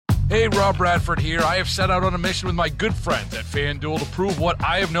Hey, Rob Bradford here. I have set out on a mission with my good friends at FanDuel to prove what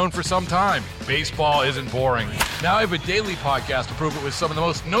I have known for some time. Baseball isn't boring. Now I have a daily podcast to prove it with some of the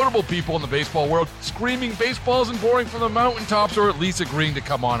most notable people in the baseball world, screaming baseball isn't boring from the mountaintops, or at least agreeing to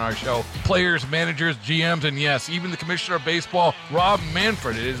come on our show. Players, managers, GMs, and yes, even the commissioner of baseball, Rob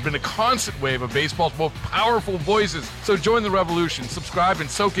Manfred. It has been a constant wave of baseball's most powerful voices. So join the revolution. Subscribe and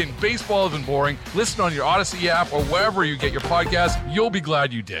soak in Baseball Isn't Boring. Listen on your Odyssey app or wherever you get your podcasts. You'll be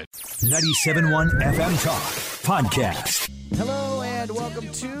glad you did. 97.1 FM Talk Podcast. Hello and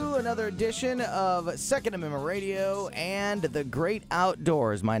welcome to another edition of Second Amendment Radio and the Great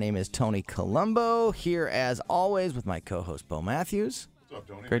Outdoors. My name is Tony Colombo, here as always with my co-host Bo Matthews. What's up,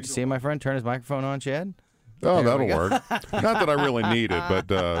 Tony? Great to see you, my friend. Turn his microphone on, Chad. Oh, that'll work. Not that I really need it, but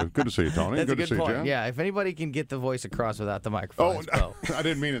good to see you, Tony. That's good a good to see point. you, Jen. Yeah, if anybody can get the voice across without the microphone, it's Bo. I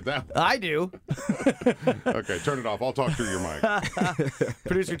didn't mean it that way. I do. Okay, turn it off. I'll talk through your mic.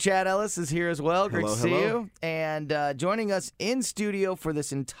 Producer Chad Ellis is here as well. Great Hello, to see hello. you. And joining us in studio for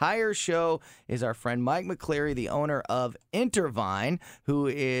this entire show is our friend Mike McCleary, the owner of Intervine, who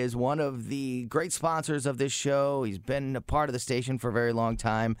is one of the great sponsors of this show. He's been a part of the station for a very long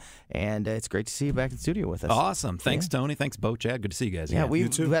time, and it's great to see you back in the studio with us. Awesome. Thanks, Tony. Thanks, Bo. Chad. Good to see you guys Yeah, again.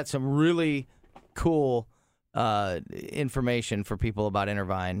 we've had some really cool information for people about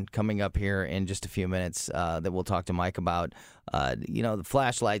Intervine coming up here in just a few minutes that we'll talk to Mike about. The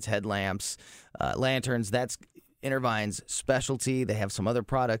flashlights, headlamps, lanterns, that's Intervine's specialty. They have some other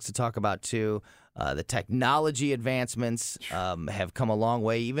products to talk about, too. The technology advancements have come a long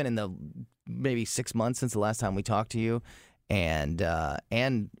way, even in the maybe 6 months since the last time we talked to you. And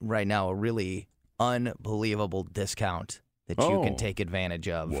right now, a really unbelievable discount that you can take advantage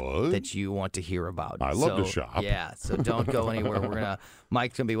of. What? That you want to hear about. I love to shop. Yeah, so don't go anywhere.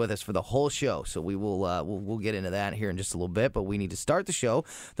 Mike's gonna be with us for the whole show, so we will we'll get into that here in just a little bit. But we need to start the show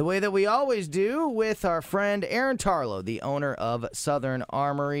the way that we always do with our friend Aaron Tarlow, the owner of Southern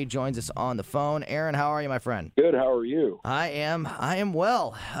Armory, joins us on the phone. Aaron, how are you, my friend? Good. How are you? I am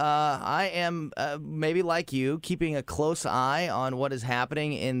well. I am maybe like you, keeping a close eye on what is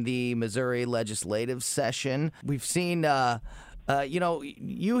happening in the Missouri legislative session. We've seen,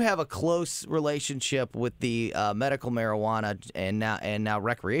 you have a close relationship with the medical marijuana and now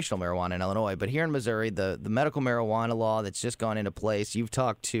recreational marijuana in Illinois. But here in Missouri, the medical marijuana law that's just gone into place, you've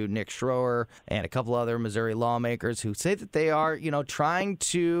talked to Nick Schroer and a couple other Missouri lawmakers who say that they are, trying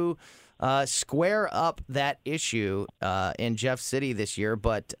to square up that issue in Jeff City this year,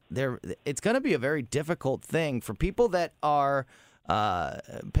 but it's going to be a very difficult thing for people that are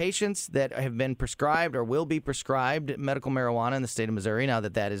patients that have been prescribed or will be prescribed medical marijuana in the state of Missouri now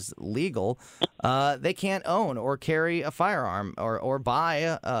that is legal. They can't own or carry a firearm or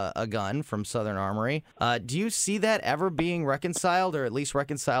buy a gun from Southern Armory. Do you see that ever being reconciled, or at least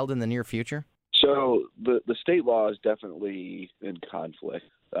reconciled in the near future? So the state law is definitely in conflict.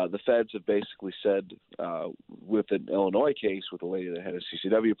 The feds have basically said with an Illinois case with a lady that had a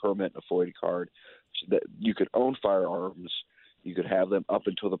CCW permit and a FOID card that you could own firearms. You could have them up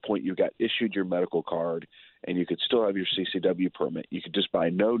until the point you got issued your medical card, and you could still have your CCW permit. You could just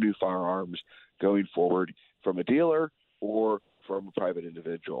buy no new firearms going forward from a dealer or from a private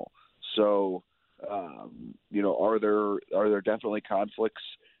individual. So, are there definitely conflicts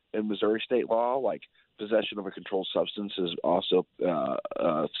in Missouri state law? Like possession of a controlled substance is also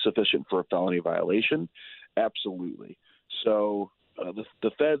sufficient for a felony violation? Absolutely. So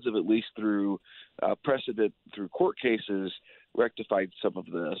the feds have, at least through precedent through court cases, rectified some of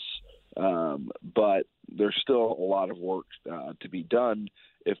this, but there's still a lot of work to be done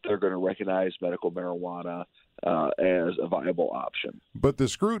if they're going to recognize medical marijuana as a viable option. But the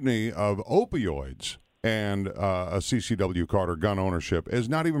scrutiny of opioids and a CCW card or gun ownership is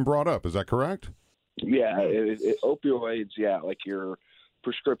not even brought up. Is that correct? Yeah, opioids, like your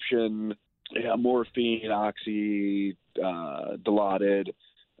prescription, morphine, oxy, Dilaudid,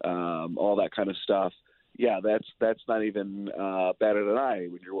 all that kind of stuff. Yeah, that's not even batted an eye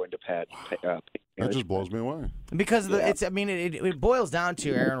when you're going to pay. That just blows me away. Because it boils down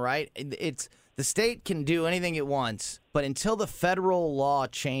to, Aaron, right? It's the state can do anything it wants, but until the federal law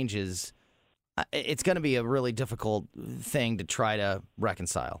changes, it's going to be a really difficult thing to try to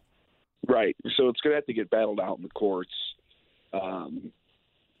reconcile. Right. So it's going to have to get battled out in the courts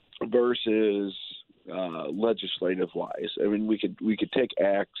versus legislative-wise. I mean, we could take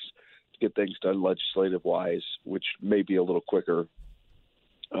acts to get things done legislative-wise, which may be a little quicker.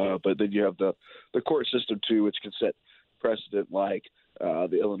 But then you have the court system, too, which can set precedent like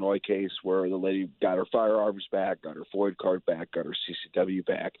the Illinois case where the lady got her firearms back, got her FOID card back, got her CCW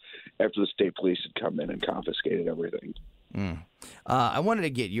back after the state police had come in and confiscated everything. I wanted to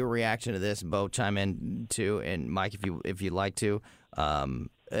get your reaction to this. Bo, chime in too, and Mike, if you'd like to.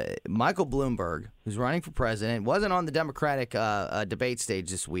 Michael Bloomberg, who's running for president, wasn't on the Democratic debate stage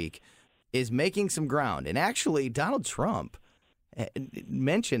this week, is making some ground. And actually, Donald Trump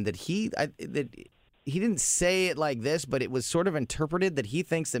mentioned that he didn't say it like this, but it was sort of interpreted that he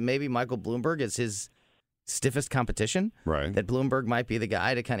thinks that maybe Michael Bloomberg is his stiffest competition. Right. That Bloomberg might be the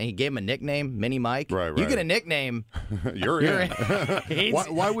guy to he gave him a nickname, Mini Mike. Right. You get a nickname, you're in.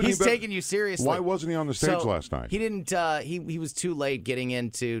 Why would he's taking you seriously. Why wasn't he on the stage last night? He didn't. He was too late getting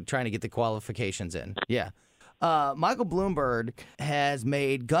into trying to get the qualifications in. Yeah. Michael Bloomberg has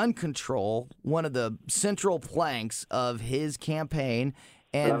made gun control one of the central planks of his campaign.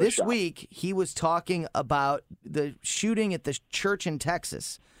 And this week, he was talking about the shooting at the church in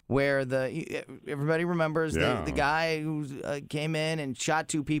Texas, where everybody remembers the guy who came in and shot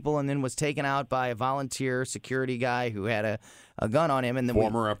 2 people and then was taken out by a volunteer security guy who had a gun on him. And then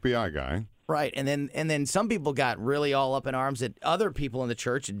former FBI guy. Right, and then some people got really all up in arms that other people in the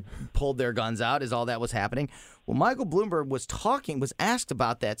church had pulled their guns out as all that was happening. Well, Michael Bloomberg was asked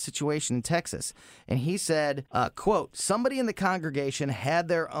about that situation in Texas, and he said, quote, "Somebody in the congregation had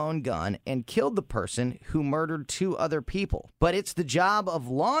their own gun and killed the person who murdered 2 other people. But it's the job of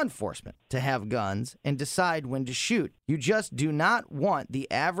law enforcement to have guns and decide when to shoot. You just do not want the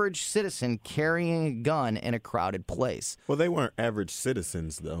average citizen carrying a gun in a crowded place." Well, they weren't average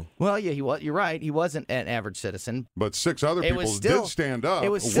citizens, though. Well, yeah, you're right. He wasn't an average citizen. But 6 other people did stand up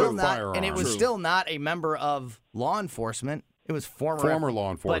with firearms. And it was still not a member of law enforcement. It was former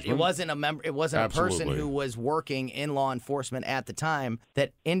law enforcement. But it wasn't a member. It wasn't Absolutely. a person who was working in law enforcement at the time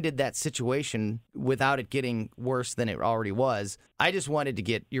that ended that situation without it getting worse than it already was. I just wanted to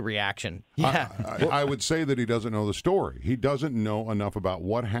get your reaction. Yeah, I would say that he doesn't know the story. He doesn't know enough about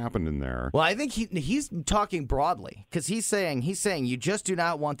what happened in there. Well, I think he's talking broadly because he's saying you just do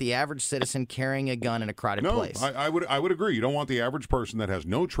not want the average citizen carrying a gun in a crowded place. I would agree. You don't want the average person that has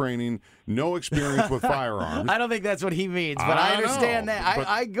no training, no experience with firearms. I don't think that's what he means, but I understand that.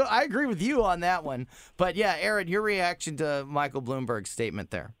 I agree with you on that one. But yeah, Aaron, your reaction to Michael Bloomberg's statement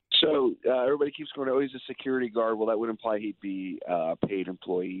there. So everybody keeps going, he's a security guard. Well, that would imply he'd be a paid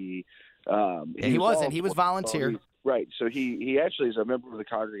employee. He wasn't. He was volunteer. Right. So he actually is a member of the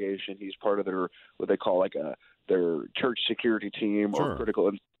congregation. He's part of what they call their church security team or critical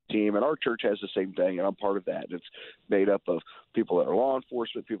team. And our church has the same thing, and I'm part of that. And it's made up of people that are law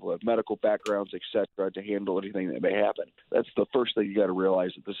enforcement, people that have medical backgrounds, et cetera, to handle anything that may happen. That's the first thing you got to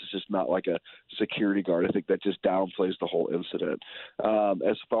realize, that this is just not like a security guard. I think that just downplays the whole incident.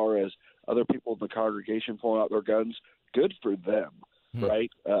 As far as other people in the congregation pulling out their guns, good for them.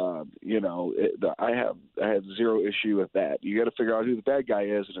 Right, I have zero issue with that. You got to figure out who the bad guy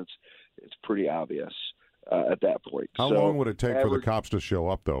is, and it's pretty obvious at that point. How long would it take for the cops to show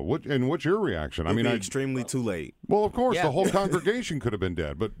up, though? What's your reaction? I mean, extremely too late. Well, of course, the whole congregation could have been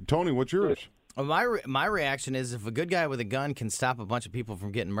dead. But Tony, what's yours? Well, my reaction is, if a good guy with a gun can stop a bunch of people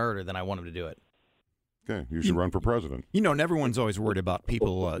from getting murdered, then I want him to do it. Okay, you should run for president. And everyone's always worried about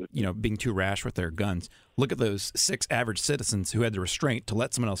people, being too rash with their guns. Look at those 6 average citizens who had the restraint to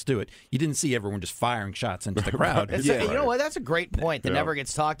let someone else do it. You didn't see everyone just firing shots into the crowd. You know what? That's a great point that never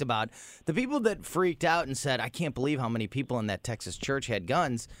gets talked about. The people that freaked out and said, "I can't believe how many people in that Texas church had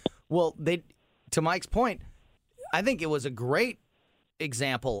guns." Well, to Mike's point, I think it was a great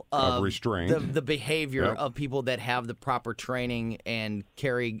example of restraint, the behavior of people that have the proper training and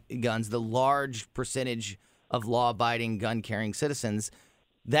carry guns. The large percentage of law-abiding gun-carrying citizens,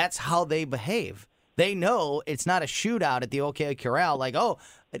 that's how they behave. They know it's not a shootout at the OK Corral. Like,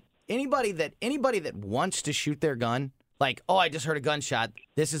 anybody that wants to shoot their gun, like, I just heard a gunshot.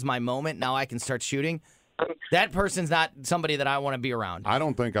 This is my moment. Now I can start shooting. That person's not somebody that I want to be around. I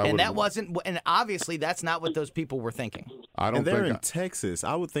don't think I would. And that wasn't. And obviously, that's not what those people were thinking. They're in Texas.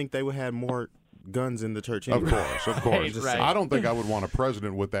 I would think they would have more guns in the church anyway. Of course. Right. I don't think I would want a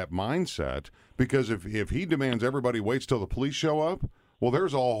president with that mindset, because if he demands everybody waits till the police show up, well,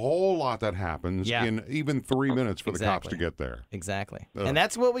 there's a whole lot that happens in even 3 minutes for the cops to get there. Exactly. And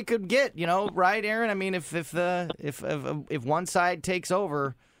that's what we could get, right, Aaron? I mean, if one side takes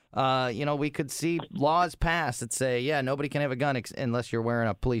over, we could see laws passed that say, nobody can have a gun unless you're wearing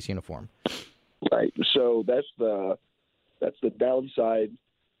a police uniform. Right. So that's the downside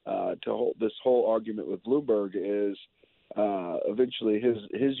to this whole argument with Bloomberg is eventually his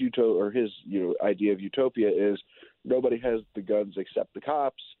idea of utopia is nobody has the guns except the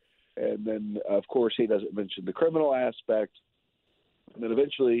cops, and then of course he doesn't mention the criminal aspect, and then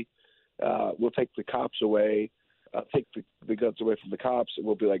eventually we'll take the cops away. Take the guns away from the cops, and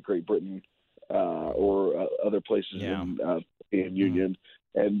we'll be like Great Britain or other places in Union.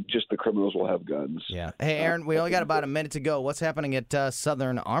 And just the criminals will have guns. Yeah. Hey, Aaron, we only got about a minute to go. What's happening at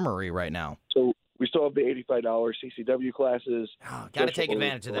Southern Armory right now? So we still have the $85 CCW classes. Oh, got to take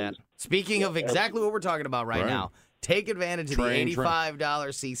advantage of that. Speaking of exactly what we're talking about right now, take advantage of the $85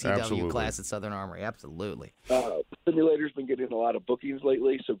 CCW class at Southern Armory. Absolutely. Simulator's been getting a lot of bookings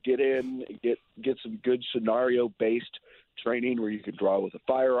lately, so get get some good scenario-based training where you can draw with a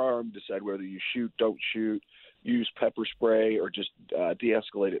firearm, decide whether you shoot, don't shoot, use pepper spray, or just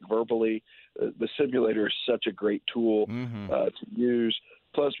de-escalate it verbally. The simulator is such a great tool to use.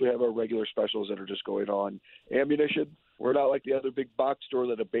 Plus, we have our regular specials that are just going on. Ammunition, we're not like the other big box store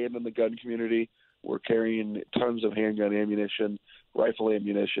that abandoned the gun community. We're carrying tons of handgun ammunition, rifle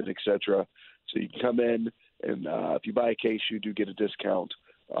ammunition, etc. So you can come in, and if you buy a case, you do get a discount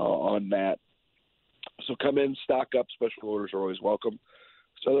on that. So come in, stock up. Special orders are always welcome.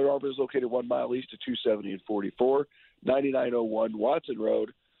 Southern Armory is located 1 mile east of 270 and 44, 9901 Watson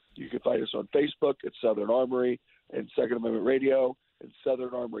Road. You can find us on Facebook at Southern Armory and Second Amendment Radio and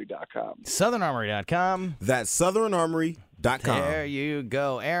SouthernArmory.com. SouthernArmory.com. That's SouthernArmory.com. There you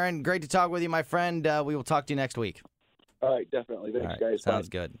go. Aaron, great to talk with you, my friend. We will talk to you next week. All right, definitely. Thanks, guys. Sounds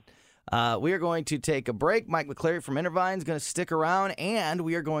good. We are going to take a break. Mike McCleary from Intervine is going to stick around, and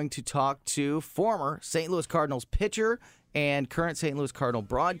we are going to talk to former St. Louis Cardinals pitcher and current St. Louis Cardinal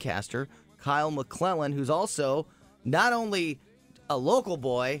broadcaster, Kyle McClellan, who's also not only a local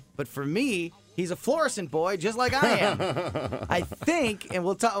boy, but for me, he's a Florissant boy, just like I am. I think, and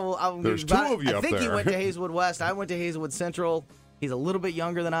we'll talk. There's two of you I up think there. he went to Hazelwood West. I went to Hazelwood Central. He's a little bit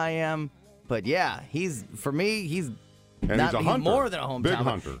younger than I am, but yeah, he's more than a hometown. Big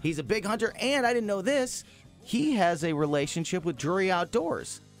hunter. He's a big hunter, and I didn't know this. He has a relationship with Drury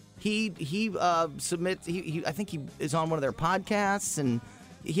Outdoors. He submits. I think he is on one of their podcasts, and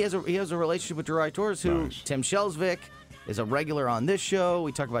he has a relationship with Drury Outdoors. Who Nice. Tim Shelsvik is a regular on this show.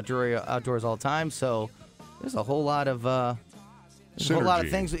 We talk about Drury Outdoors all the time. So there's a whole lot of a whole lot of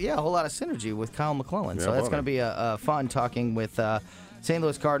things. Yeah, a whole lot of synergy with Kyle McClellan. Yeah, So that's love going to it. be a fun talking with St.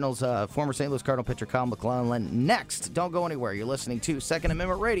 Louis Cardinals, former St. Louis Cardinal pitcher Kyle McClellan. Next, don't go anywhere. You're listening to Second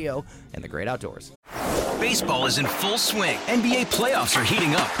Amendment Radio and the Great Outdoors. Baseball is in full swing. NBA playoffs are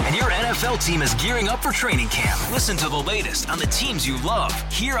heating up, and your NFL team is gearing up for training camp. Listen to the latest on the teams you love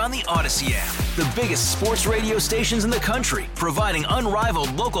here on the Odyssey app. The biggest sports radio stations in the country, providing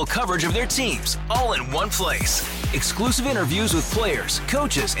unrivaled local coverage of their teams, all in one place. Exclusive interviews with players,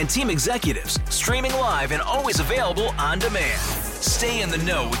 coaches, and team executives, streaming live and always available on demand. Stay in the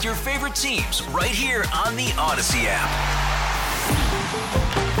know with your favorite teams right here on the Odyssey app.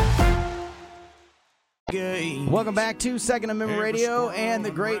 Welcome back to Second Amendment Radio and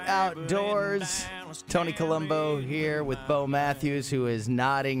the Great Outdoors. Tony Colombo here with Bo Matthews, who is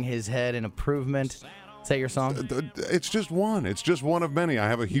nodding his head in improvement. Is that your song? It's just one. It's just one of many. I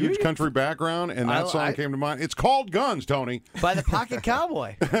have a huge country background, and that song came to mind. It's called Guns, Tony. By the Pocket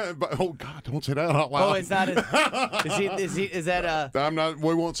Cowboy. But, oh, God, don't say that out loud. Oh, it's not. Is that I'm not.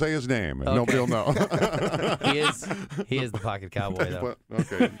 We won't say his name. Okay. Nobody will know. He is the Pocket Cowboy, though.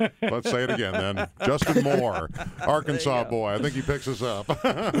 Okay, let's say it again then. Justin Moore, Arkansas boy. I think he picks us up.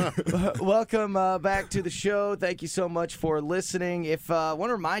 Welcome back to the show. Thank you so much for listening. I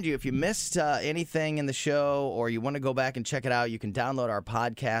want to remind you, if you missed anything in the show or you want to go back and check it out, you can download our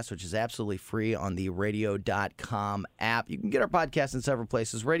podcast, which is absolutely free on the radio.com app. You can get our podcast in several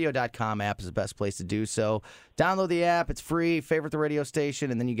places. Radio.com app is the best place to do so. Download the app. It's free. Favorite the radio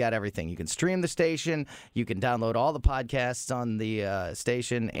station, and then you got everything. You can stream the station. You can download all the podcasts on the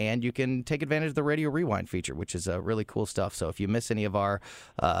station, and you can take advantage of the Radio Rewind feature, which is really cool stuff. So if you miss any of our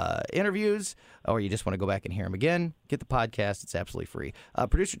interviews or you just want to go back and hear them again, get the podcast. It's absolutely free.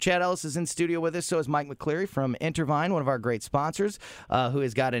 Producer Chad Ellis is in studio with us. So is Mike McCleary from Intervine, one of our great sponsors, who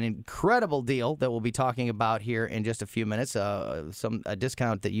has got an incredible deal that we'll be talking about here in just a few minutes. A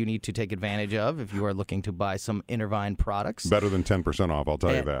discount that you need to take advantage of if you are looking to buy some Intervine products. Better than 10% off, I'll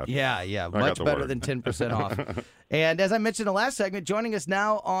tell you that. Yeah, much better than 10% off. And as I mentioned in the last segment, joining us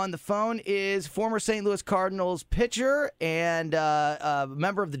now on the phone is former St. Louis Cardinals pitcher and a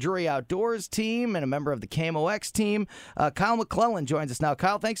member of the Drury Outdoors team and a member of the KMOX team. Kyle McClellan joins us now.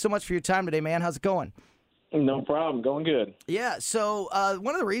 Kyle, thanks so much for your time today, man. How's it going? No problem. Going good. Yeah, so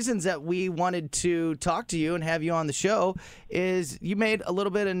one of the reasons that we wanted to talk to you and have you on the show is you made a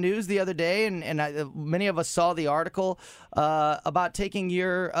little bit of news the other day, and many of us saw the article about taking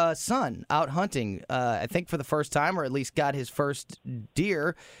your son out hunting, I think for the first time, or at least got his first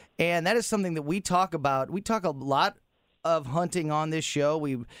deer. And that is something that we talk about. We talk a lot of hunting on this show.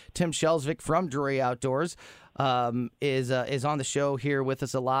 Tim Shelsvik from Drury Outdoors is on the show here with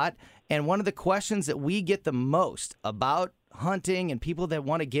us a lot. And one of the questions that we get the most about hunting and people that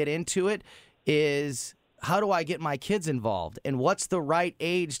want to get into it is, how do I get my kids involved? And what's the right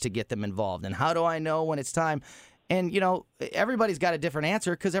age to get them involved? And how do I know when it's time? And, everybody's got a different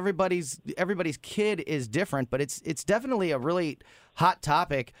answer because everybody's kid is different, but it's definitely a really hot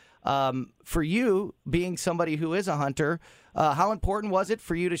topic. For you, being somebody who is a hunter, how important was it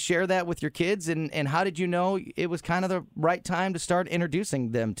for you to share that with your kids? And how did you know it was kind of the right time to start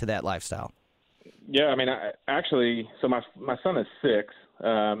introducing them to that lifestyle? Yeah, I mean, so my son is 6,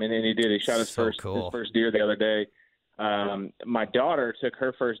 and he shot his first deer the other day. My daughter took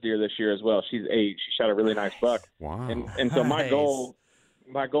her first deer this year as well. She's 8. She shot a really nice buck. Wow. And so my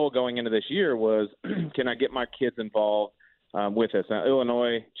goal going into this year was, can I get my kids involved with this? Now,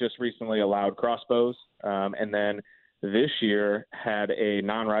 Illinois just recently allowed crossbows, and then this year had a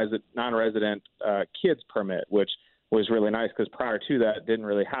non-resident kids permit, which was really nice because prior to that didn't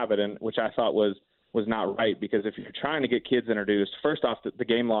really have it, and which I thought was not right, because if you're trying to get kids introduced, first off, the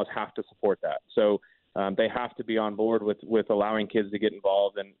game laws have to support that. So they have to be on board with allowing kids to get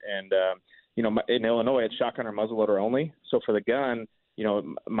involved. And in Illinois, it's shotgun or muzzleloader only. So for the gun,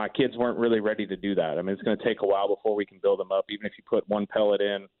 my kids weren't really ready to do that. I mean, it's going to take a while before we can build them up, even if you put one pellet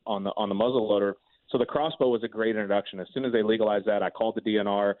in on the muzzleloader. So the crossbow was a great introduction. As soon as they legalized that, I called the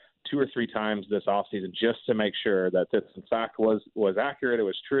DNR 2 or 3 times this offseason just to make sure that this, in fact, was accurate. It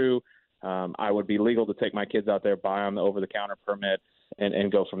was true. I would be legal to take my kids out there, buy them the over-the-counter permit,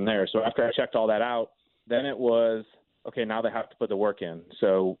 and go from there. So after I checked all that out, then it was, okay, now they have to put the work in.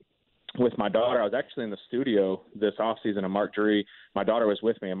 So with my daughter, I was actually in the studio this offseason, and Mark Drury, my daughter was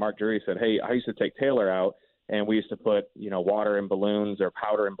with me, and Mark Drury said, hey, I used to take Taylor out, and we used to put, water in balloons or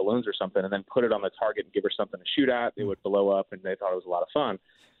powder in balloons or something, and then put it on the target and give her something to shoot at. It would blow up, and they thought it was a lot of fun.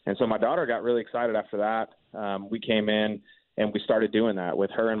 And so my daughter got really excited after that. We came in, and we started doing that with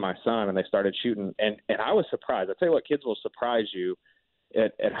her and my son, and they started shooting. And I was surprised. I tell you what, kids will surprise you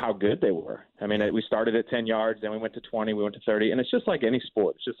at how good they were. I mean, we started at 10 yards, then we went to 20, we went to 30, and it's just like any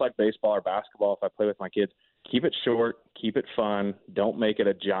sport. It's just like baseball or basketball. If I play with my kids, keep it short, keep it fun, don't make it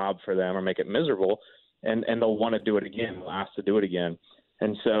a job for them or make it miserable, and they'll want to do it again. They'll ask to do it again.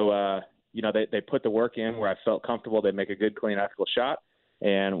 And so, they put the work in where I felt comfortable. They make a good, clean, ethical shot,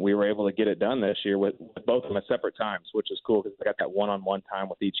 and we were able to get it done this year with both of them at separate times, which is cool because I got that one-on-one time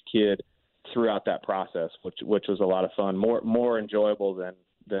with each kid throughout that process, which was a lot of fun. More enjoyable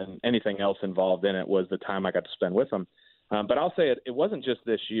than anything else involved in it was the time I got to spend with them. But I'll say it wasn't just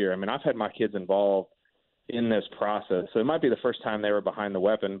this year. I mean, I've had my kids involved in this process, so it might be the first time they were behind the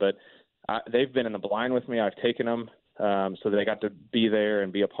weapon, but they've been in the blind with me. I've taken them, so they got to be there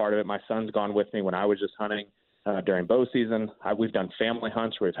and be a part of it. My son's gone with me when I was just hunting during bow season. We've done family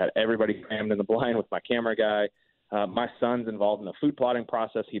hunts where we've had everybody crammed in the blind with my camera guy. My son's involved in the food plotting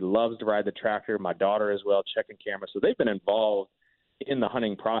process. He loves to ride the tractor. My daughter as well, checking cameras. So they've been involved in the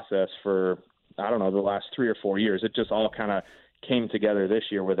hunting process for, I don't know, the last 3 or 4 years. It just all kind of came together this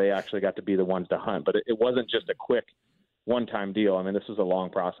year where they actually got to be the ones to hunt. But it wasn't just a quick one-time deal. I mean, this was a long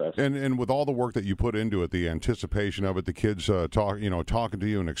process. And with all the work that you put into it, the anticipation of it, the kids talking to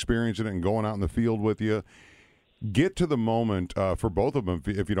you and experiencing it and going out in the field with you, get to the moment for both of them,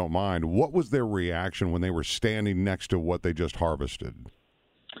 if you don't mind. What was their reaction when they were standing next to what they just harvested?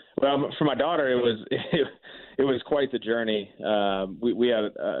 Well, for my daughter, it was quite the journey. We had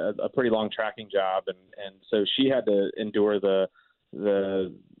a pretty long tracking job, and so she had to endure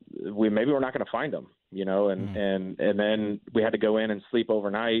maybe we're not going to find them, and then we had to go in and sleep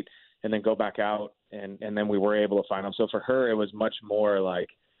overnight, and then go back out, and then we were able to find them. So for her, it was much more like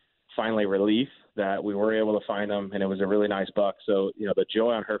finally relief that we were able to find them, and it was a really nice buck. So, the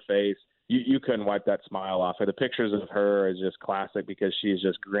joy on her face, you couldn't wipe that smile off. The pictures of her is just classic because she's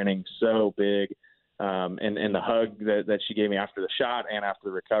just grinning so big. And the hug that she gave me after the shot and after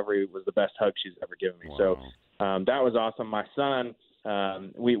the recovery was the best hug she's ever given me. Wow. So that was awesome. My son,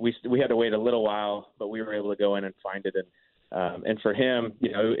 we had to wait a little while, but we were able to go in and find it. And for him,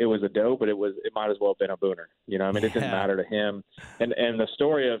 it was a doe, but it might as well have been a booner. It didn't matter to him. And the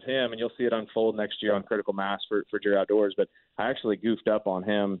story of him, and you'll see it unfold next year on Critical Mass for Drury Outdoors, but I actually goofed up on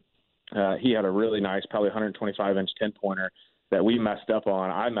him. He had a really nice, probably 125-inch 10-pointer that we messed up on.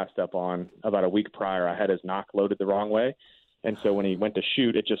 I messed up on about a week prior. I had his nock loaded the wrong way. And so when he went to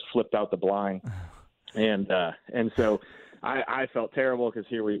shoot, it just flipped out the blind. And so I felt terrible because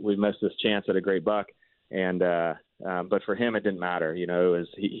here we missed this chance at a great buck. And but for him, it didn't matter. It was,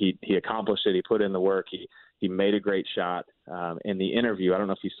 he accomplished it. He put in the work. He made a great shot. in the interview, I don't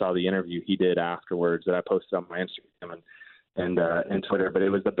know if you saw the interview he did afterwards that I posted on my Instagram and Twitter, but it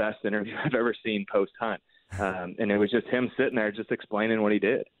was the best interview I've ever seen post-hunt. And it was just him sitting there just explaining what he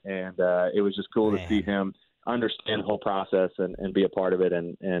did. And it was just cool to see him understand the whole process and be a part of it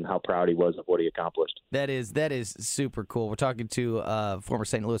and how proud he was of what he accomplished. That is super cool. We're talking to former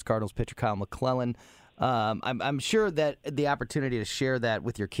St. Louis Cardinals pitcher Kyle McClellan. I'm sure that the opportunity to share that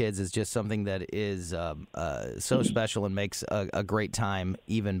with your kids is just something that is so special and makes a great time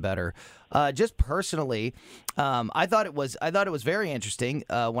even better. Just personally, I thought it was very interesting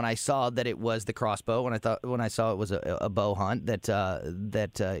when I saw that it was the crossbow. When I saw it was a bow hunt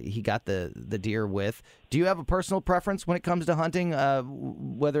that he got the deer with. Do you have a personal preference when it comes to hunting,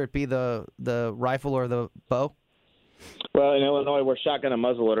 whether it be the rifle or the bow? Well, in Illinois, we're shotgun and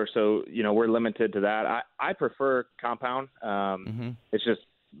muzzleloader, so we're limited to that. I prefer compound.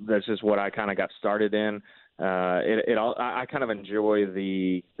 That's just what I kind of got started in. I kind of enjoy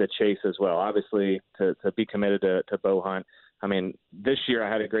the chase as well. Obviously, to be committed to bow hunt. I mean, this year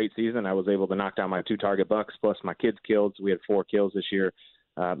I had a great season. I was able to knock down my 2 target bucks plus my kids' kills. We had 4 kills this year.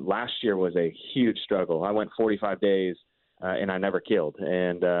 Last year was a huge struggle. I went 45 days. And I never killed.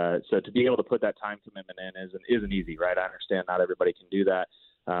 And so to be able to put that time commitment in isn't easy, right? I understand not everybody can do that.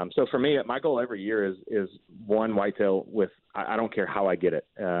 So for me, my goal every year is one whitetail with, I don't care how I get it.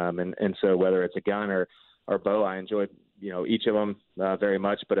 And so whether it's a gun or bow, I enjoy, each of them very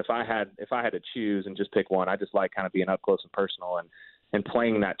much. But if I had to choose and just pick one, I just like kind of being up close and personal and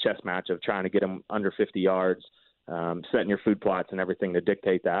playing that chess match of trying to get them under 50 yards, setting your food plots and everything to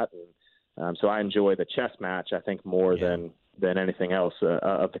dictate that. So I enjoy the chess match, I think, more than anything else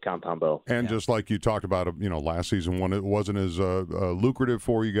of the compound bow. And just like you talked about, last season when it wasn't as lucrative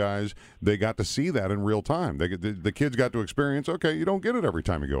for you guys, they got to see that in real time. The kids got to experience, okay, you don't get it every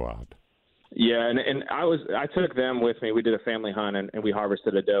time you go out. Yeah, and I took them with me. We did a family hunt, and we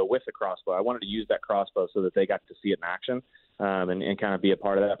harvested a doe with a crossbow. I wanted to use that crossbow so that they got to see it in action. And kind of be a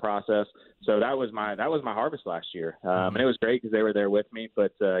part of that process. So that was my harvest last year, and it was great because they were there with me.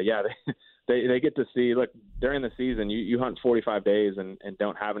 But they get to see. Look, during the season, you hunt 45 days and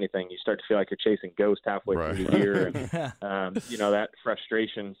don't have anything. You start to feel like you're chasing ghosts halfway through the year, and that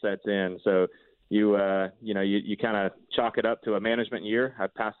frustration sets in. So you kind of chalk it up to a management year. I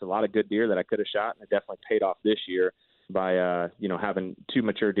passed a lot of good deer that I could have shot, and it definitely paid off this year by having 2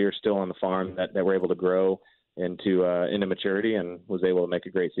 mature deer still on the farm that were able to grow into maturity and was able to make a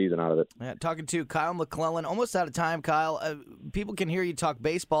great season out of it. Yeah, talking to Kyle McClellan, almost out of time, Kyle. People can hear you talk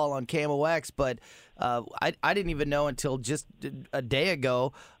baseball on KMOX, but I didn't even know until just a day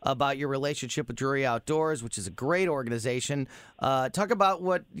ago about your relationship with Drury Outdoors, which is a great organization. Talk about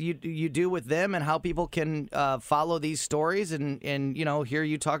what you do with them and how people can follow these stories and hear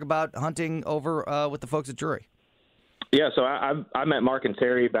you talk about hunting over with the folks at Drury. Yeah, so I met Mark and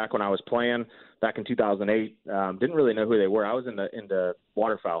Terry back when I was playing back in 2008. Didn't really know who they were. I was into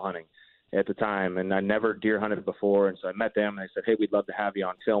waterfowl hunting at the time, and I never deer hunted before. And so I met them, and they said, "Hey, we'd love to have you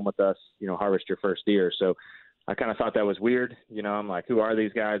on film with us. Harvest your first deer." So I kind of thought that was weird. I'm like, "Who are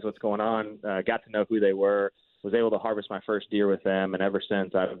these guys? What's going on?" Got to know who they were. Was able to harvest my first deer with them, and ever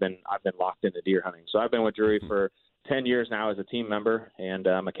since I've been locked into deer hunting. So I've been with Drury for 10 years now as a team member, and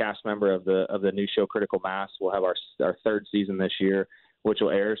I'm a cast member of the new show Critical Mass. We'll have our 3rd season this year, which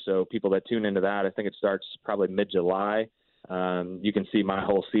will air. So people that tune into that, I think it starts probably mid-July. You can see my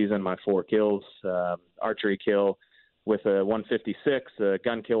whole season, my 4 kills, archery kill with a 156, a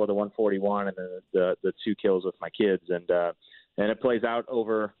gun kill with a 141, and the 2 kills with my kids. And it plays out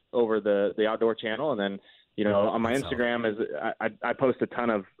over the Outdoor Channel, and then on my Instagram I post a ton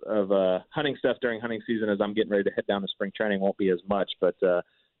of hunting stuff during hunting season as I'm getting ready to head down to spring training. Won't be as much, but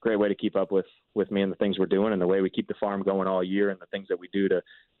great way to keep up with me and the things we're doing and the way we keep the farm going all year and the things that we do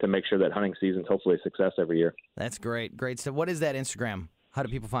to make sure that hunting season's hopefully a success every year. That's great. Great. So what is that Instagram? How do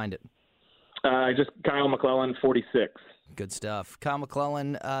people find it? Just Kyle McClellan 46. Good stuff. Kyle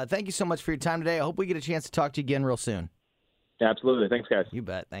McClellan, thank you so much for your time today. I hope we get a chance to talk to you again real soon. Absolutely. Thanks, guys. You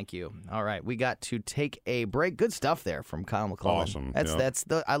bet. Thank you. All right. We got to take a break. Good stuff there from Kyle McClellan.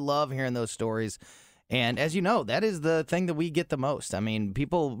 Awesome. I love hearing those stories. And as you know, that is the thing that we get the most. I mean,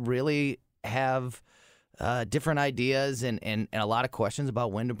 people really have different ideas and a lot of questions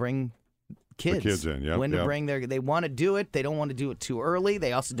about when to bring kids in. Yeah. When to bring they want to do it. They don't want to do it too early.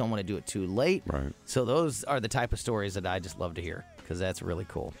 They also don't want to do it too late. Right. So those are the type of stories that I just love to hear. because that's really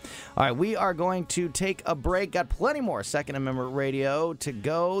cool. All right, we are going to take a break. Got plenty more Second Amendment Radio to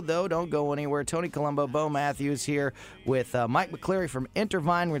go, though. Don't go anywhere. Tony Colombo, Bo Matthews here with Mike McCleary from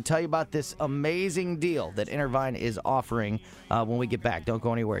Intervine. We're going to tell you about this amazing deal that Intervine is offering when we get back. Don't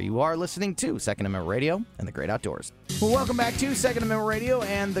go anywhere. You are listening to Second Amendment Radio and the Great Outdoors. Well, welcome back to Second Amendment Radio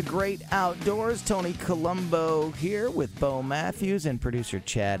and the Great Outdoors. Tony Colombo here with Bo Matthews and producer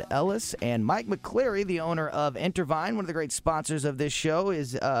Chad Ellis. And Mike McCleary, the owner of Intervine, one of the great sponsors of this show,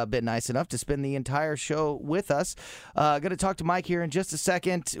 is been nice enough to spend the entire show with us. Going to talk to Mike here in just a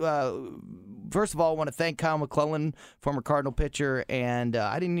second. First of all, I want to thank Kyle McClellan, former Cardinal pitcher, and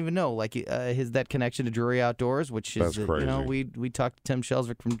I didn't even know that connection to Drury Outdoors, which is crazy. We talk to Tim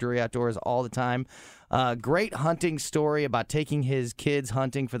Shelsvik from Drury Outdoors all the time. Great hunting story about taking his kids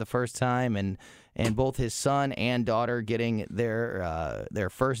hunting for the first time, and both his son and daughter getting their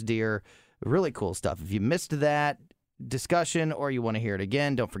first deer. Really cool stuff. If you missed that discussion or you want to hear it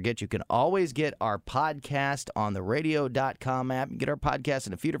again, don't forget you can always get our podcast on the radio.com app. You can get our podcast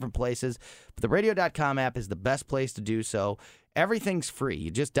in a few different places, but the radio.com app is the best place to do so. Everything's free. You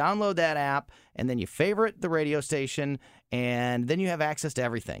just download that app, and then you favorite the radio station, and then you have access to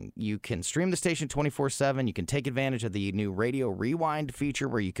everything. You can stream the station 24/7. You can take advantage of the new Radio Rewind feature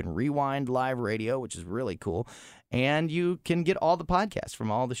where you can rewind live radio, which is really cool. And you can get all the podcasts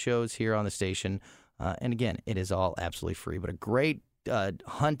from all the shows here on the station. And again, it is all absolutely free. But a great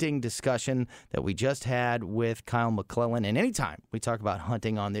hunting discussion that we just had with Kyle McClellan. And anytime we talk about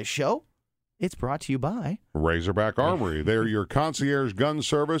hunting on this show, it's brought to you by Razorback Armory. They're your concierge gun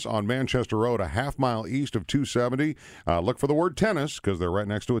service on Manchester Road, a half mile east of 270. Look for the word tennis because they're right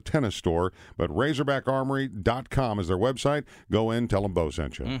next to a tennis store. But RazorbackArmory.com is their website. Go in, tell them Bo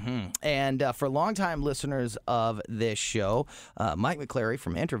sent you. Mm-hmm. And for longtime listeners of this show, Mike McCleary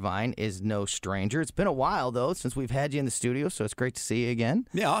from Intervine is no stranger. It's been a while, though, since we've had you in the studio, so it's great to see you again.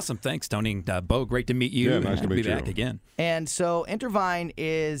 Yeah, awesome. Thanks, Tony. Bo, great to meet you. Yeah, nice to meet you. Be back again. And so Intervine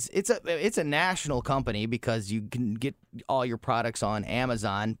it's a national company because you can get all your products on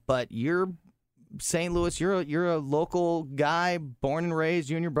Amazon, but you're St. Louis, you're a local guy, born and raised.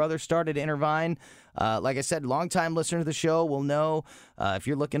 You and your brother started Intervine. Like I said, longtime listener to the show will know if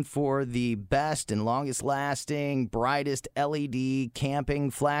you're looking for the best and longest lasting, brightest LED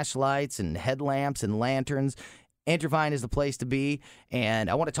camping flashlights and headlamps and lanterns, Intervine is the place to be, and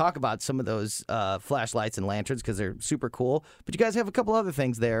I want to talk about some of those flashlights and lanterns because they're super cool. But you guys have a couple other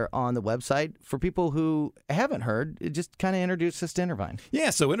things there on the website for people who haven't heard. Just kind of introduce us to Intervine. Yeah,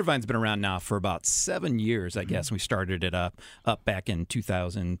 so Intervine's been around now for about 7 years, I guess. We started it up back in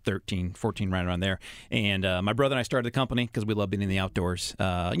 2013, 14, right around there. And my brother and I started the company because we love being in the outdoors.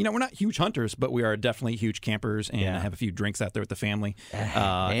 We're not huge hunters, but we are definitely huge campers and have a few drinks out there with the family.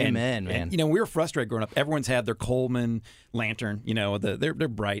 Amen, man. And, we were frustrated growing up. Everyone's had their Coleman lantern, they're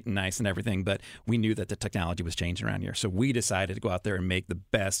bright and nice and everything, but we knew that the technology was changing around here. So we decided to go out there and make the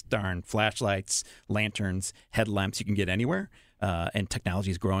best darn flashlights, lanterns, headlamps you can get anywhere. And technology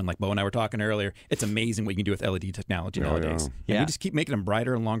is growing. Like Bo and I were talking earlier, it's amazing what you can do with LED technology nowadays. Yeah. And we just keep making them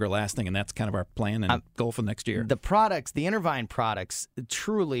brighter and longer lasting, and that's kind of our plan and goal for next year. The products, the Intervine products,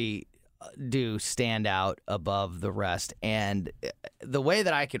 truly do stand out above the rest. And the way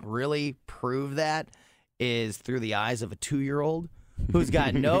that I could really prove that is through the eyes of a 2-year-old who's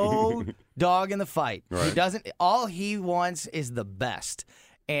got no dog in the fight. Right. He doesn't. All he wants is the best.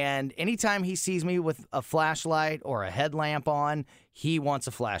 And anytime he sees me with a flashlight or a headlamp on, he wants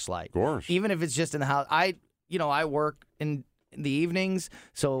a flashlight. Of course. Even if it's just in the house. I work in the evenings,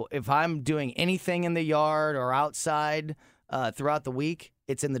 so if I'm doing anything in the yard or outside throughout the week,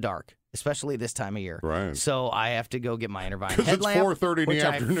 it's in the dark. Especially this time of year. Right. So I have to go get my Intervine Because it's headlamp, 4:30 in the which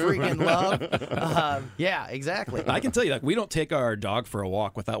afternoon. I freaking love. Yeah, exactly. I can tell you, we don't take our dog for a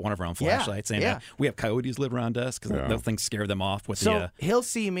walk without one of our own flashlights. And we have coyotes live around us because those things scare them off. He'll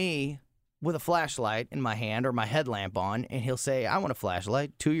see me with a flashlight in my hand or my headlamp on, and he'll say, I want a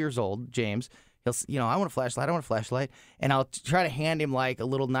flashlight. 2 years old, James. He'll, I want a flashlight. I want a flashlight. And I'll try to hand him like a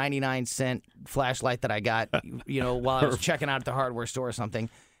little 99-cent flashlight that I got, while I was checking out at the hardware store or something.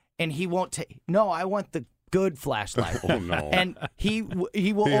 And he won't take. No, I want the good flashlight. Oh no! And he will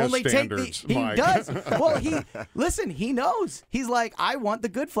he only take the. standards, He Mike. does. Well, he knows. He's like, I want the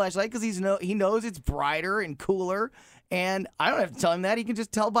good flashlight because he knows it's brighter and cooler. And I don't have to tell him that. He can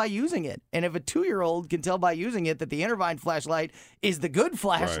just tell by using it. And if a 2-year-old can tell by using it that the Intervine flashlight is the good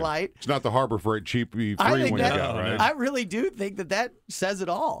flashlight. Right. It's not the Harbor Freight cheap free I one think you that, got, right? I really do think that says it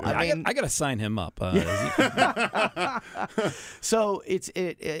all. Yeah. I mean, I got to sign him up. So it's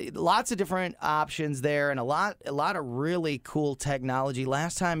lots of different options there, and a lot of really cool technology.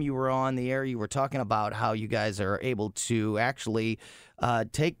 Last time you were on the air, you were talking about how you guys are able to actually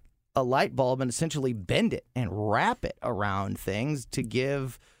take a light bulb and essentially bend it and wrap it around things to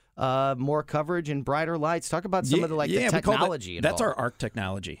give more coverage and brighter lights. Talk about some of the the technology involved. That's our ARC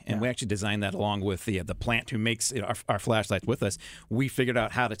technology, and we actually designed that along with the plant who makes our flashlights with us. We figured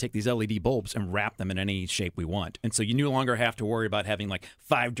out how to take these LED bulbs and wrap them in any shape we want, and so you no longer have to worry about having like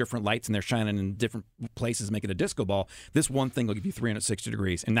 5 different lights and they're shining in different places, making a disco ball. This one thing will give you 360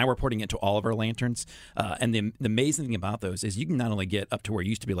 degrees, and now we're putting it to all of our lanterns. And the amazing thing about those is you can not only get up to where it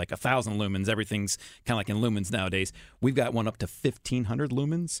used to be like 1,000 lumens, everything's kind of like in lumens nowadays. We've got one up to 1,500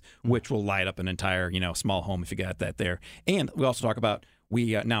 lumens, which will light up an entire, small home if you got that there. And we also talk about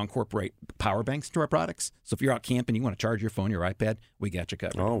we now incorporate power banks to our products. So if you're out camping, you want to charge your phone, your iPad, we got you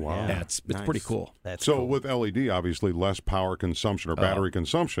covered. Oh, wow. Yeah, it's pretty cool. That's so cool. with LED, obviously less power consumption or battery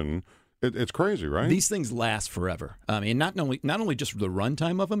consumption. It's crazy, right? These things last forever. And not only just for the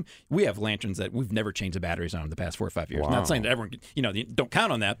runtime of them, we have lanterns that we've never changed the batteries on in the past 4 or 5 years. Wow. Not saying that everyone, don't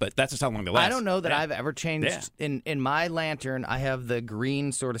count on that, but that's just how long they last. I don't know that I've ever changed. In my lantern, I have the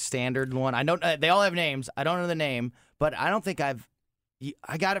green sort of standard one. I don't. They all have names. I don't know the name, but I don't think I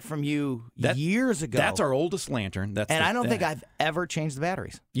got it from you years ago. That's our oldest lantern. I don't think I've ever changed the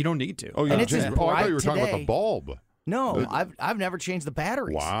batteries. You don't need to. Oh, And it's as I thought bright you were talking about today. the bulb. No, I've never changed the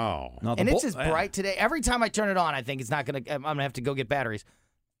batteries. Wow. No, the And it's bul- as bright today. Every time I turn it on, I think it's not gonna. I'm gonna have to go get batteries.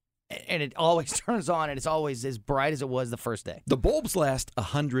 And it always turns on, and it's always as bright as it was the first day. The bulbs last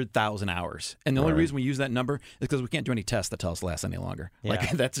 100,000 hours, and the only reason we use that number is because we can't do any tests that tell us it lasts any longer. Yeah.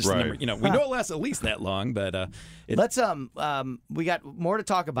 Like that's just the Right. number. We know it lasts at least that long, but Let's we got more to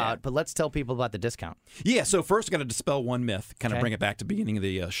talk about, but let's tell people about the discount. yeah. So first, I got to dispel one myth. Kind of bring it back to the beginning of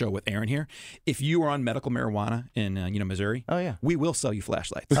the show with Aaron here. If you are on medical marijuana in Missouri, Oh, yeah. we will sell you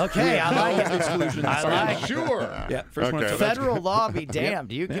flashlights. Okay, I like it. Exclusions. I like it. Sure. Yeah. First one. Okay. Federal law be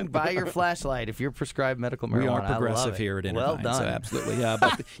damned. You can buy your flashlight if you're prescribed medical marijuana. We are I love progressive it. here at Intervine, Well done. so absolutely. Yeah,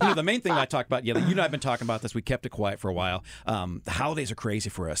 but the main thing I talked about, you and I have been talking about this. We kept it quiet for a while. The holidays are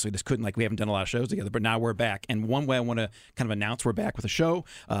crazy for us. So we just couldn't, we haven't done a lot of shows together, but now we're back. And one way I want to kind of announce we're back with a show,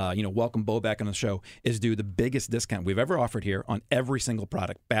 welcome Bo back on the show, is do the biggest discount we've ever offered here on every single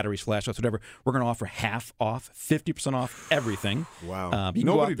product, batteries, flashlights, whatever. We're going to offer half off, 50% off everything. Wow. You can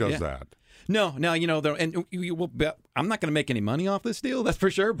go Nobody out- does yeah. that. No, and I'm not going to make any money off this deal, that's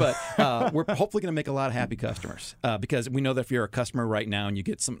for sure. But we're hopefully going to make a lot of happy customers because we know that if you're a customer right now and you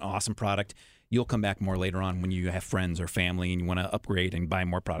get some awesome product, you'll come back more later on when you have friends or family and you want to upgrade and buy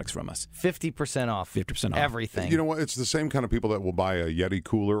more products from us. 50% off. 50% off. Everything. You know what? It's the same kind of people that will buy a Yeti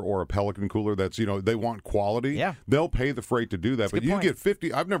cooler or a Pelican cooler. That's they want quality. Yeah. They'll pay the freight to do that. That's a But good you point. get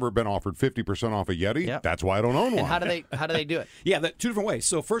 50. I've never been offered 50% off a Yeti. Yep. That's why I don't own one. And how do they do it? Yeah, two different ways.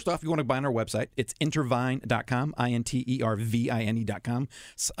 So first off, you want to buy on our website. It's intervine.com, intervine.com.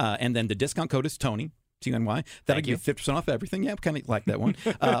 And then the discount code is Tony. TNY. That'll give you 50% off everything. Yeah, kind of like that one.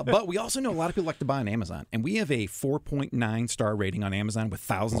 But we also know a lot of people like to buy on Amazon. And we have a 4.9 star rating on Amazon with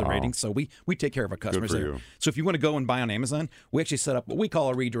thousands of ratings. So we take care of our customers for there. you. So if you want to go and buy on Amazon, we actually set up what we call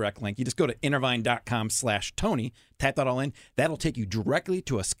a redirect link. You just go to intervine.com/Tony, type that all in. That'll take you directly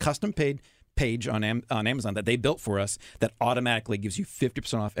to a custom paid page on Amazon that they built for us that automatically gives you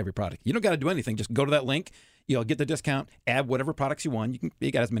 50% off every product. You don't got to do anything. Just go to that link. You'll get the discount, add whatever products you want.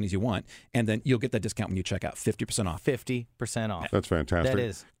 You got as many as you want, and then you'll get that discount when you check out, 50% off. 50% off. That's fantastic. That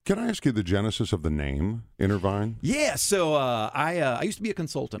is. Can I ask you the genesis of the name Intervine? Yeah, so I used to be a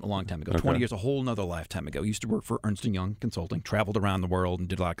consultant a long time ago, 20 years, a whole nother lifetime ago. Used to work for Ernst & Young Consulting, traveled around the world and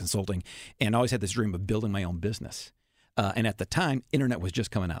did a lot of consulting, and always had this dream of building my own business. And at the time, internet was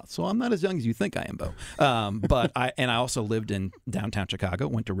just coming out. So I'm not as young as you think I am, Bo. But I also lived in downtown Chicago,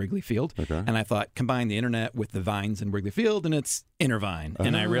 went to Wrigley Field. Okay. And I thought, combine the internet with the vines in Wrigley Field, and it's Intervine.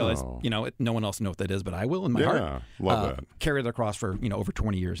 And I realized, no one else knows what that is, but I will in my heart. Love that. Carried it across for, over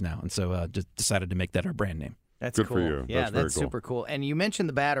 20 years now. And so just decided to make that our brand name. That's Good cool. for you. Yeah, That's very that's cool. super cool. And you mentioned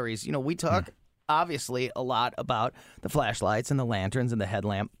the batteries. We talk obviously a lot about the flashlights and the lanterns and the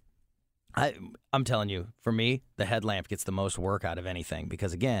headlamp. I'm telling you, for me, the headlamp gets the most work out of anything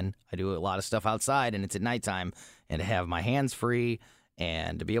because, again, I do a lot of stuff outside and it's at nighttime, and to have my hands free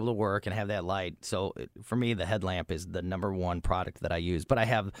and to be able to work and have that light. So for me, the headlamp is the number one product that I use. But I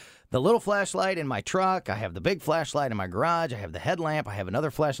have the little flashlight in my truck. I have the big flashlight in my garage. I have the headlamp. I have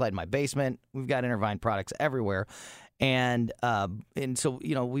another flashlight in my basement. We've got Intervine products everywhere. And so,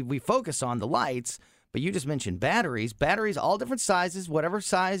 we focus on the lights, but you just mentioned batteries. Batteries, all different sizes, whatever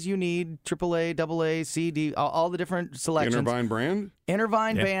size you need, AAA, AA, C, D, all the different selections. Intervine brand?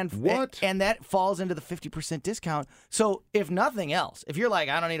 Intervine band. What? And that falls into the 50% discount. So if nothing else, if you're like,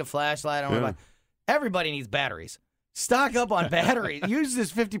 I don't need a flashlight, everybody needs batteries. Stock up on batteries. Use this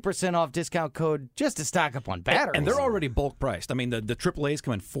 50% off discount code just to stock up on batteries. And they're already bulk priced. I mean, the AAAs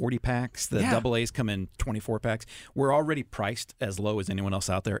come in 40 packs. The AAs come in 24 packs. We're already priced as low as anyone else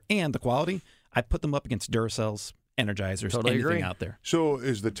out there. And the quality, I put them up against Duracells, Energizers, anything out there. So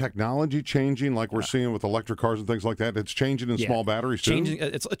is the technology changing like we're seeing with electric cars and things like that? It's changing in small batteries too?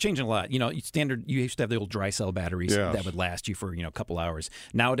 It's changing a lot. You used to have the old dry cell batteries that would last you for a couple hours.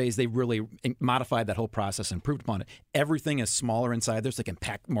 Nowadays, they really modified that whole process and improved upon it. Everything is smaller inside there, so they can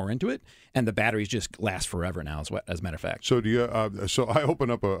pack more into it, and the batteries just last forever now, as a matter of fact. So do you? So I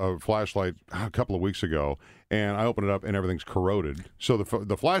opened up a flashlight a couple of weeks ago, and I opened it up, and everything's corroded. So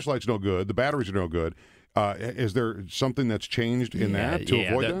the flashlight's no good. The batteries are no good. Is there something that's changed in that to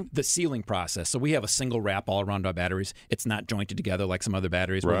avoid that? The sealing process. So we have a single wrap all around our batteries. It's not jointed together like some other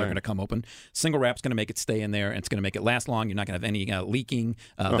batteries where they're going to come open. Single wrap's going to make it stay in there, and it's going to make it last long. You're not going to have any leaking.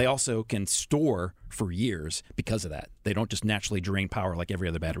 They also can store for years because of that. They don't just naturally drain power like every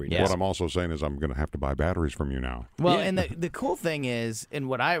other battery does. What I'm also saying is I'm going to have to buy batteries from you now. Well, and the cool thing is, and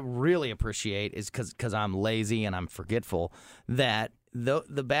what I really appreciate is because I'm lazy and I'm forgetful, that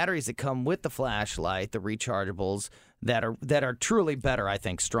the batteries that come with the flashlight, the rechargeables that are truly better, I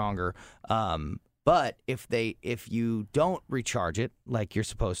think, stronger. But if you don't recharge it like you're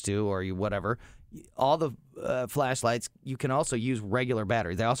supposed to, or you whatever, all the flashlights, you can also use regular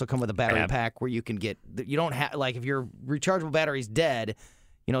batteries. They also come with a battery pack where you can get. You don't have like if your rechargeable battery's dead.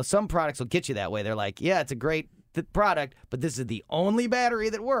 Some products will get you that way. They're like, yeah, it's a great product, but this is the only battery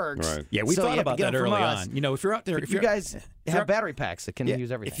that works. Right. Yeah, we thought about that early on. If you're out there, if you guys have battery packs that can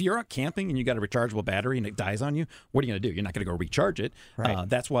use everything. If you're out camping and you got a rechargeable battery and it dies on you, what are you going to do? You're not going to go recharge it. Right.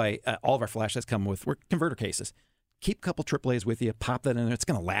 That's why all of our flashlights come with converter cases. Keep a couple AAAs with you. Pop that in there. It's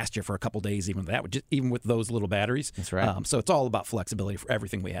going to last you for a couple days, even with those little batteries. That's right. So it's all about flexibility for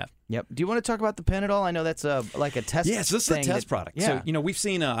everything we have. Yep. Do you want to talk about the pen at all? I know that's like a test. Yes, this is a test product. Yeah. So we've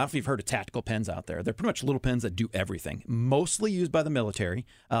seen. I don't know if you've heard of tactical pens out there. They're pretty much little pens that do everything. Mostly used by the military.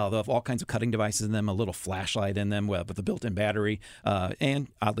 They'll have all kinds of cutting devices in them. A little flashlight in them with a built-in battery. And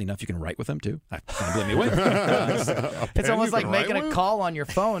oddly enough, you can write with them too. I can't blame me away. It's almost like making a call on your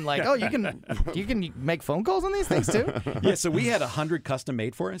phone. Like, you can make phone calls on these things too. Yeah. So we had 100 custom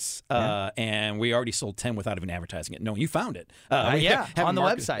made for us, and we already sold 10 without even advertising it. No, you found it. On the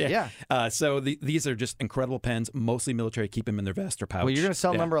website. Yeah. So these are just incredible pens. Mostly military. Keep them in their vest or pouch. Well, you're going to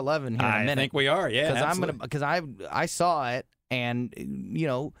sell number 11 here in a minute. I think we are. Yeah. Because I saw it, and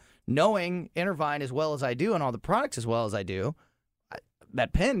knowing Intervine as well as I do and all the products as well as I do,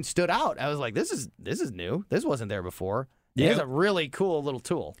 that pen stood out. I was like, this is new. This wasn't there before. Yeah. It's a really cool little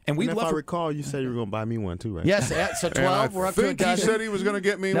tool. And if I recall, you said you were going to buy me one too, right? Yes, so 12. We're up to a dozen. He said he was going to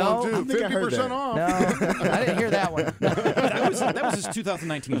get me one too. 50% off. No, I didn't hear that one. that was his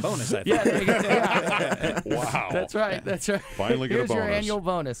 2019 bonus, I think. Yeah. Wow. That's right. Finally get Here's a bonus. your annual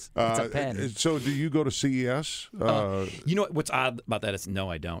bonus. It's a pen. So do you go to CES? What's odd about that is no,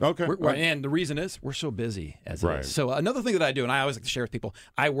 I don't. Okay. And the reason is we're so busy as it Right. is. So another thing that I do, and I always like to share with people,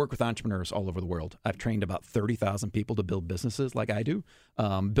 I work with entrepreneurs all over the world. I've trained about 30,000 people to build businesses like I do,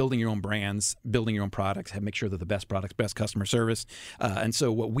 building your own brands, building your own products, make sure they're the best products, best customer service. And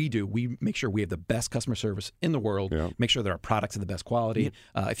so what we do, we make sure we have the best customer service in the world, make sure that our products are the best quality.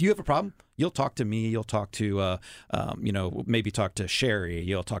 If you have a problem, you'll talk to me, you'll talk to, maybe talk to Sherry,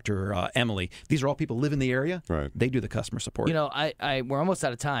 you'll talk to her, Emily. These are all people who live in the area. Right. They do the customer support. We're almost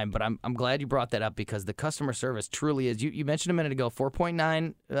out of time, but I'm glad you brought that up because the customer service truly is, you mentioned a minute ago,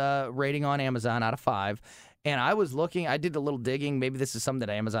 4.9 rating on Amazon out of 5. And I was looking, I did a little digging. Maybe this is something that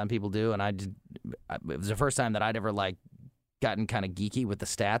Amazon people do. And it was the first time that I'd ever gotten kind of geeky with the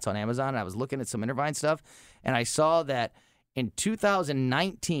stats on Amazon. And I was looking at some Intervine stuff. And I saw that in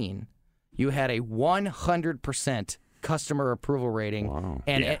 2019, you had a 100% customer approval rating. Wow.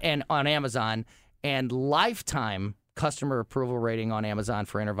 And on Amazon. And lifetime customer approval rating on Amazon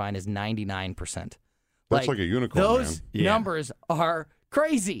for Intervine is 99%. That's like a unicorn, those numbers are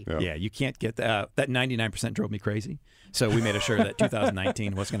crazy. Yeah, you can't get that. That 99% drove me crazy. So we made sure that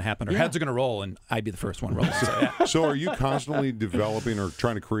 2019 was going to happen. Our heads are going to roll, and I'd be the first one rolling. So are you constantly developing or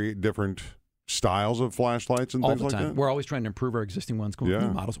trying to create different styles of flashlights and all things the like time. that? We're always trying to improve our existing ones, going with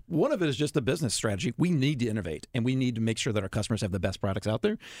new models. One of it is just a business strategy. We need to innovate, and we need to make sure that our customers have the best products out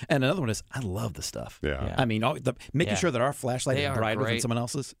there. And another one is, I love the stuff. Yeah. I mean, making sure that our flashlight They is are brighter than great. someone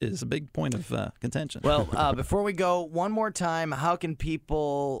else's is a big point of contention. Well, before we go, one more time, how can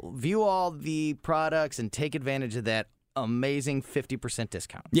people view all the products and take advantage of that amazing 50%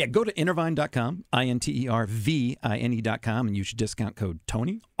 discount? Yeah, go to Intervine.com, INTERVINE.com, and use discount code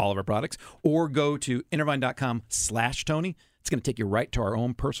Tony, all of our products, or go to Intervine.com/Tony. It's going to take you right to our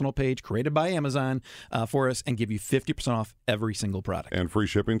own personal page created by Amazon for us and give you 50% off every single product. And free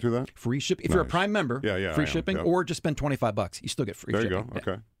shipping through that? Free shipping. If you're a Prime member, free shipping, or just spend $25. You still get free there shipping. There you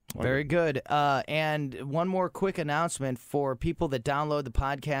go. Okay. Very good. And one more quick announcement for people that download the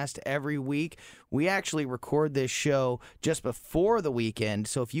podcast every week. We actually record this show just before the weekend.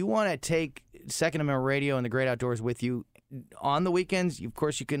 So if you want to take Second Amendment Radio and the Great Outdoors with you on the weekends, of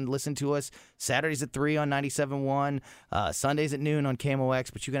course, you can listen to us Saturdays at 3 on 97.1, Sundays at noon on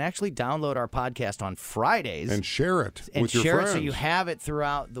KMOX, but you can actually download our podcast on Fridays. And share it with your share friends. it so you have it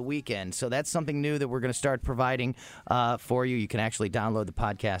throughout the weekend. So that's something new that we're going to start providing for you. You can actually download the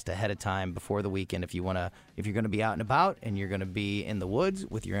podcast ahead of time before the weekend if you're going to be out and about and you're going to be in the woods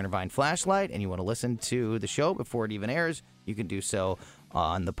with your Intervine flashlight and you want to listen to the show before it even airs, you can do so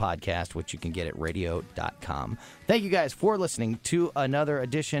on the podcast, which you can get at radio.com. Thank you guys for listening to another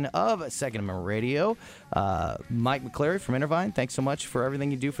edition of Second Amendment Radio. Mike McCleary from Intervine, thanks so much for everything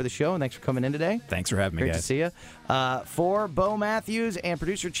you do for the show, and thanks for coming in today. Thanks for having me, Great guys. to see you. For Bo Matthews and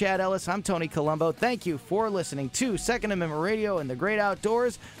producer Chad Ellis, I'm Tony Colombo. Thank you for listening to Second Amendment Radio and the Great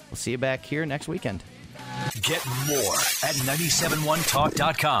Outdoors. We'll see you back here next weekend. Get more at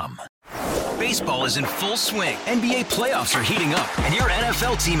 971talk.com. Baseball is in full swing. NBA playoffs are heating up, and your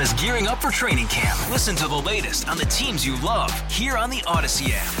NFL team is gearing up for training camp. Listen to the latest on the teams you love here on the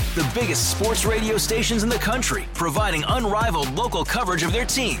Odyssey app. The biggest sports radio stations in the country, providing unrivaled local coverage of their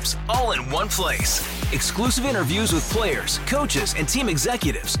teams, all in one place. Exclusive interviews with players, coaches, and team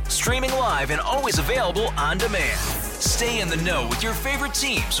executives, streaming live and always available on demand. Stay in the know with your favorite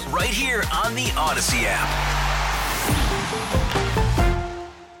teams right here on the Odyssey app.